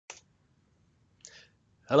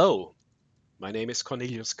Hello, my name is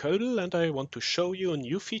Cornelius Ködel and I want to show you a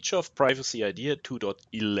new feature of privacyIDEA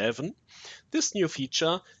 2.11. This new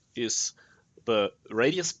feature is the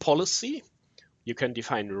radius policy. You can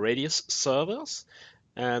define radius servers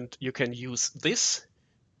and you can use this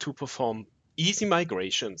to perform easy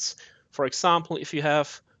migrations. For example, if you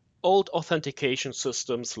have old authentication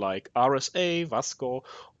systems like RSA, Vasco,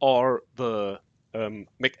 or the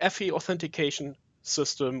McAfee authentication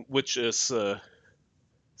system, which is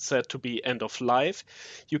said to be end of life,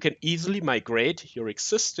 you can easily migrate your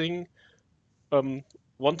existing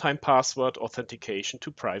one-time password authentication to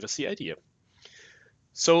privacyIDEA.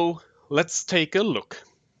 So let's take a look.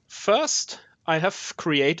 First, I have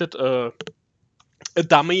created a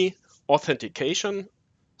dummy authentication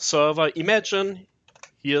server. Imagine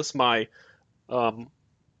here's my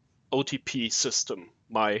OTP system,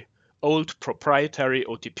 my old proprietary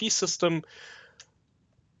OTP system.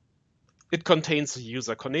 It contains the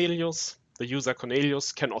user Cornelius. The user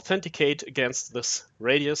Cornelius can authenticate against this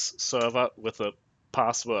radius server with a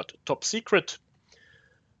password top secret.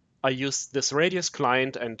 I use this radius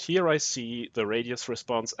client and here I see the radius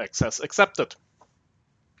response access accepted.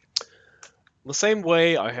 The same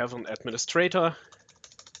way I have an administrator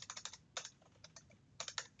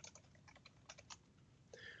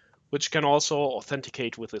which can also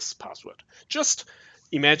authenticate with this password. Just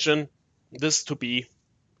imagine this to be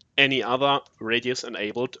any other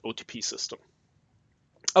radius-enabled OTP system.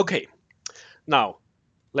 Okay, now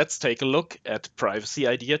let's take a look at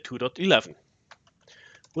privacyIDEA 2.11.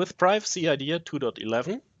 With privacyIDEA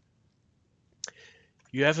 2.11,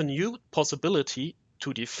 you have a new possibility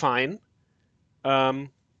to define, I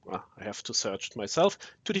have to search it myself,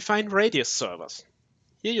 to define radius servers.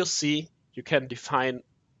 Here you see you can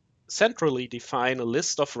centrally define a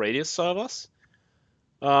list of radius servers.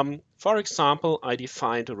 For example, I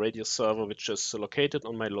defined a radius server which is located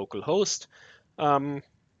on my local host, and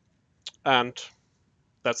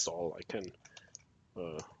that's all.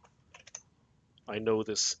 I know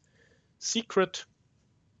this secret.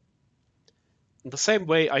 In the same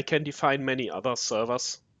way, I can define many other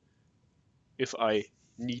servers if I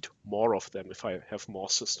need more of them, if I have more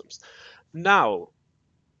systems. Now,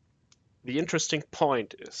 the interesting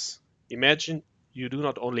point is, imagine you do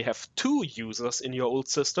not only have 2 users in your old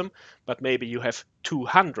system, but maybe you have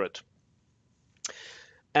 200.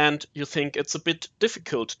 And you think it's a bit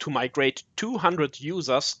difficult to migrate 200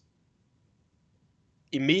 users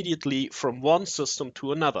immediately from one system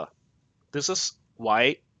to another. This is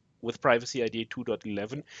why with privacyIDEA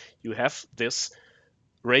 2.11 you have this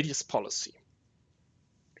radius policy.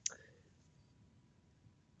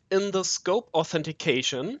 In the scope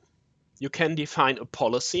authentication, you can define a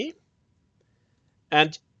policy.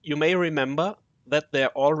 And you may remember that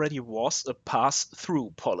there already was a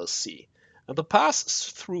pass-through policy. And the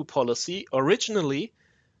pass-through policy originally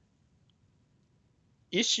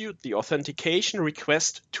issued the authentication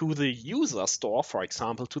request to the user store, for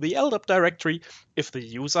example, to the LDAP directory, if the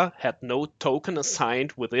user had no token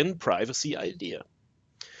assigned within privacyIDEA.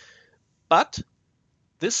 But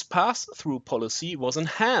this pass-through policy was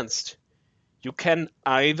enhanced. You can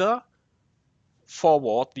either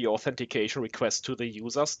forward the authentication request to the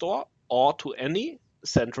user store or to any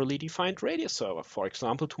centrally defined radius server, for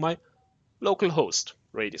example, to my local host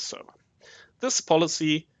radius server. This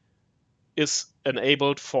policy is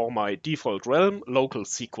enabled for my default realm, local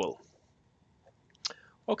SQL.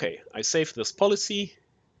 Okay, I save this policy,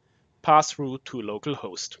 pass through to local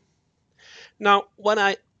host. Now, when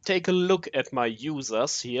I take a look at my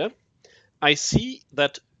users here, I see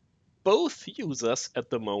that both users at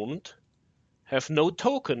the moment have no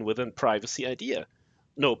token within privacyIDEA.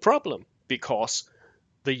 No problem, because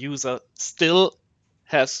the user still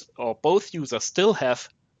has, or both users still have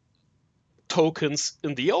tokens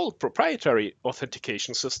in the old proprietary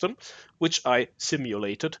authentication system, which I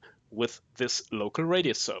simulated with this local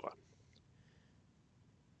radius server.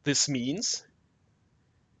 This means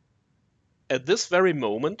at this very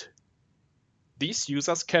moment, these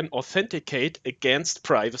users can authenticate against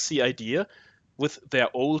privacyIDEA with their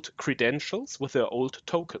old credentials, with their old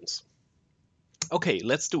tokens. Okay,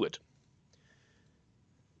 let's do it.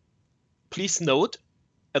 Please note,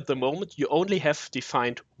 at the moment, you only have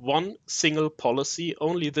defined one single policy,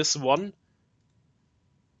 only this one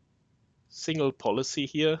single policy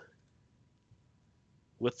here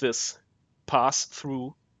with this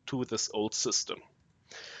pass-through to this old system.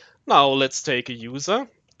 Now let's take a user.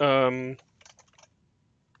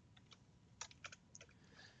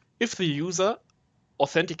 If the user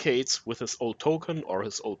authenticates with his old token or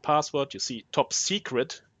his old password, you see top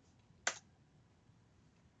secret,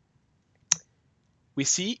 we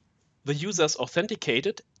see the user is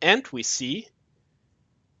authenticated, and we see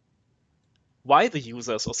why the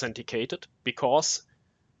user is authenticated, because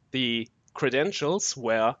the credentials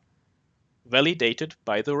were validated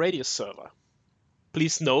by the Radius server.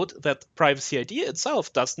 Please note that privacyIDEA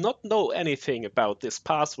itself does not know anything about this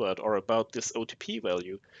password or about this OTP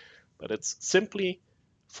value, but it simply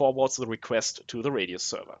forwards the request to the Radius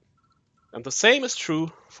server. And the same is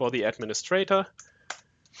true for the administrator.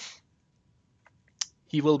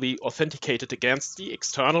 He will be authenticated against the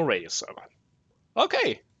external Radius server.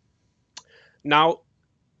 Okay, now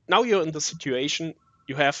you're in the situation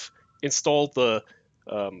you have installed the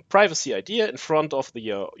privacyIDEA in front of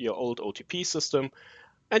your old OTP system,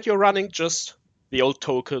 and you're running just the old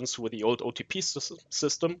tokens with the old OTP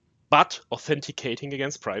system, but authenticating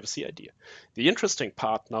against privacyIDEA. The interesting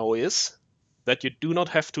part now is that you do not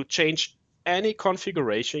have to change any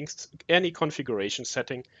configuration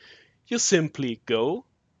setting. You simply go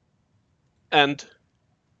and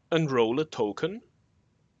enroll a token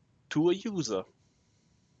to a user,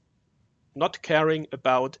 not caring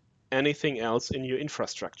about anything else in your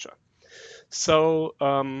infrastructure. So,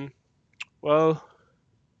 well,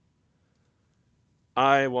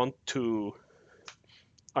 I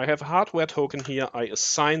have a hardware token here. I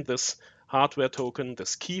assign this hardware token,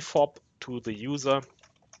 this key fob, to the user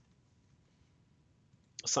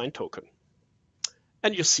assign token.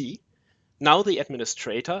 And you see, now the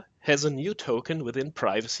administrator has a new token within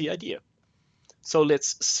privacyIDEA. So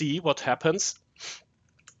let's see what happens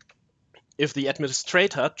if the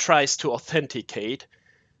administrator tries to authenticate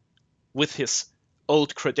with his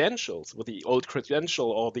old credentials, with the old credential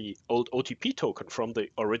or the old OTP token from the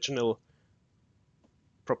original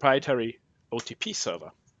proprietary OTP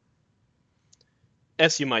server.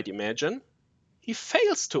 As you might imagine, he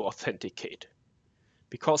fails to authenticate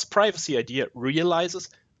because privacyIDEA realizes,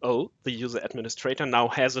 oh, the user administrator now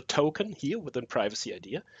has a token here within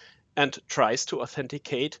privacyIDEA, and tries to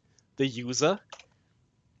authenticate the user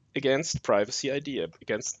against privacyIDEA,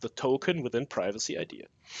 against the token within privacyIDEA.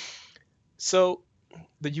 So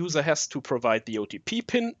the user has to provide the OTP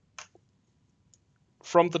pin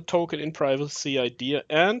from the token in privacyIDEA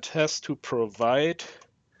and has to provide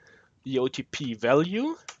the OTP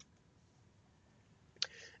value.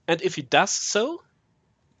 And if he does so,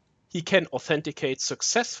 he can authenticate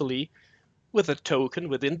successfully with a token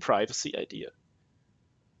within privacyIDEA.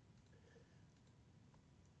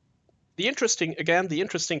 The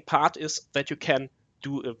interesting part is that you can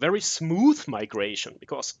do a very smooth migration,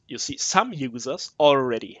 because you see some users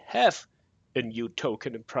already have a new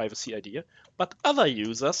token in privacyIDEA, but other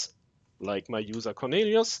users, like my user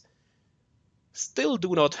Cornelius, still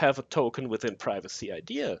do not have a token within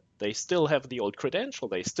privacyIDEA. They still have the old credential.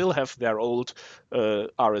 They still have their old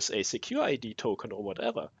RSA SecurID token or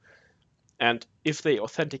whatever. And if they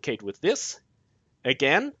authenticate with this,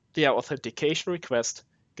 again, their authentication request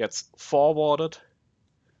gets forwarded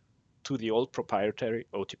to the old proprietary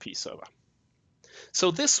OTP server. So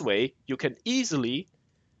this way, you can easily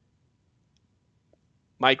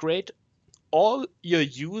migrate all your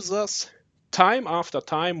users time after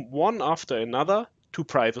time, one after another, to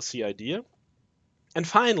privacyIDEA. And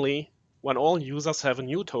finally, when all users have a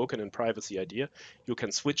new token in privacyIDEA, you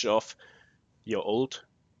can switch off your old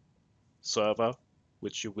server,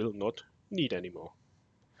 which you will not need anymore.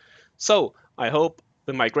 So I hope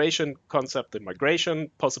the migration concept, the migration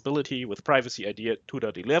possibility with privacyIDEA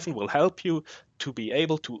 2.11 will help you to be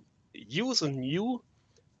able to use a new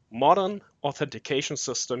modern authentication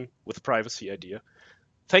system with privacyIDEA.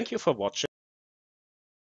 Thank you for watching.